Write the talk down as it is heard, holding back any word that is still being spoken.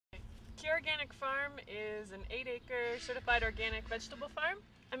Cure Organic Farm is an 8-acre certified organic vegetable farm.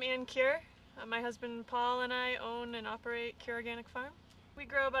 I'm Ann Cure. My husband Paul and I own and operate Cure Organic Farm. We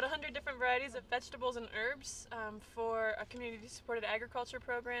grow about 100 different varieties of vegetables and herbs for a community-supported agriculture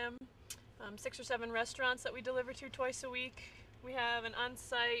program. 6 or 7 restaurants that we deliver to twice a week. We have an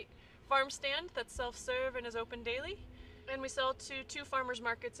on-site farm stand that's self-serve and is open daily. And we sell to 2 farmers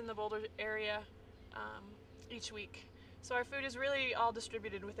markets in the Boulder area each week. So our food is really all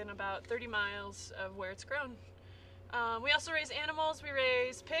distributed within about 30 miles of where it's grown. We also raise animals. We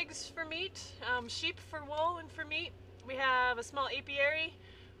raise pigs for meat, sheep for wool and for meat. We have a small apiary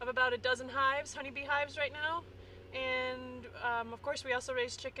of about a dozen hives, honeybee hives right now. And of course we also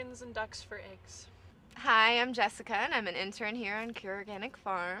raise chickens and ducks for eggs. Hi, I'm Jessica and I'm an intern here on Cure Organic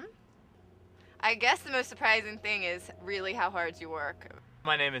Farm. I guess the most surprising thing is really how hard you work.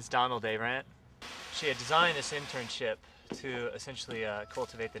 My name is Donald Abrant. She had designed this internship to essentially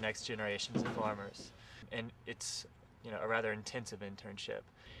cultivate the next generations of farmers. And it's a rather intensive internship.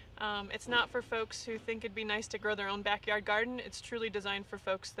 It's not for folks who think it'd be nice to grow their own backyard garden. It's truly designed for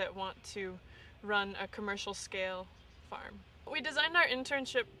folks that want to run a commercial scale farm. We designed our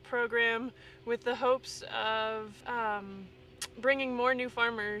internship program with the hopes of bringing more new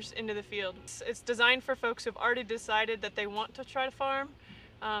farmers into the field. It's designed for folks who've already decided that they want to try to farm,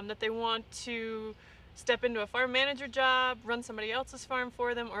 that they want to step into a farm manager job, run somebody else's farm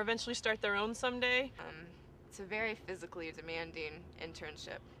for them, or eventually start their own someday. It's a very physically demanding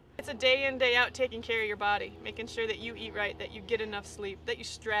internship. It's a day in, day out taking care of your body, making sure that you eat right, that you get enough sleep, that you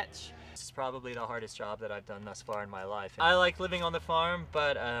stretch. This is probably the hardest job that I've done thus far in my life. I like living on the farm,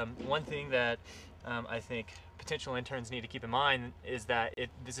 but one thing that I think potential interns need to keep in mind is that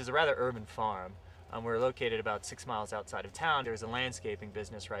this is a rather urban farm. We're located about 6 miles outside of town. There's a landscaping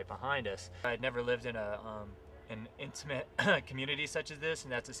business right behind us. I'd never lived in an intimate community such as this,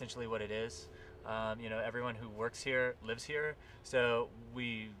 and that's essentially what it is. Everyone who works here lives here, so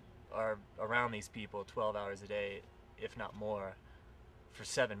we are around these people 12 hours a day, if not more, for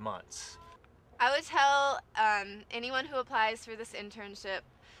 7 months. I would tell anyone who applies for this internship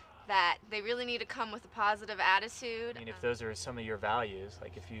that they really need to come with a positive attitude. I mean, if those are some of your values,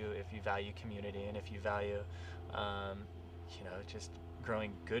 like if you value community and if you value, just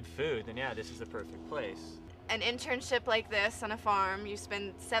growing good food, then yeah, this is the perfect place. An internship like this on a farm, you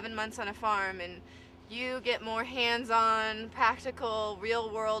spend 7 months on a farm and you get more hands-on, practical,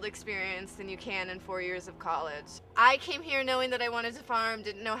 real-world experience than you can in 4 years of college. I came here knowing that I wanted to farm,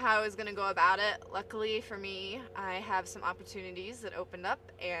 didn't know how I was going to go about it. Luckily for me, I have some opportunities that opened up,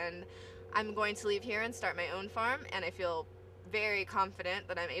 and I'm going to leave here and start my own farm, and I feel very confident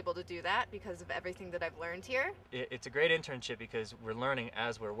that I'm able to do that because of everything that I've learned here. It's a great internship because we're learning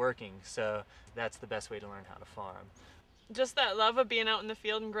as we're working, so that's the best way to learn how to farm. Just that love of being out in the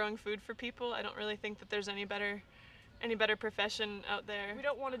field and growing food for people. I don't really think that there's any better profession out there. We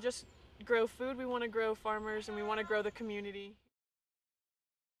don't want to just grow food, we want to grow farmers and we want to grow the community.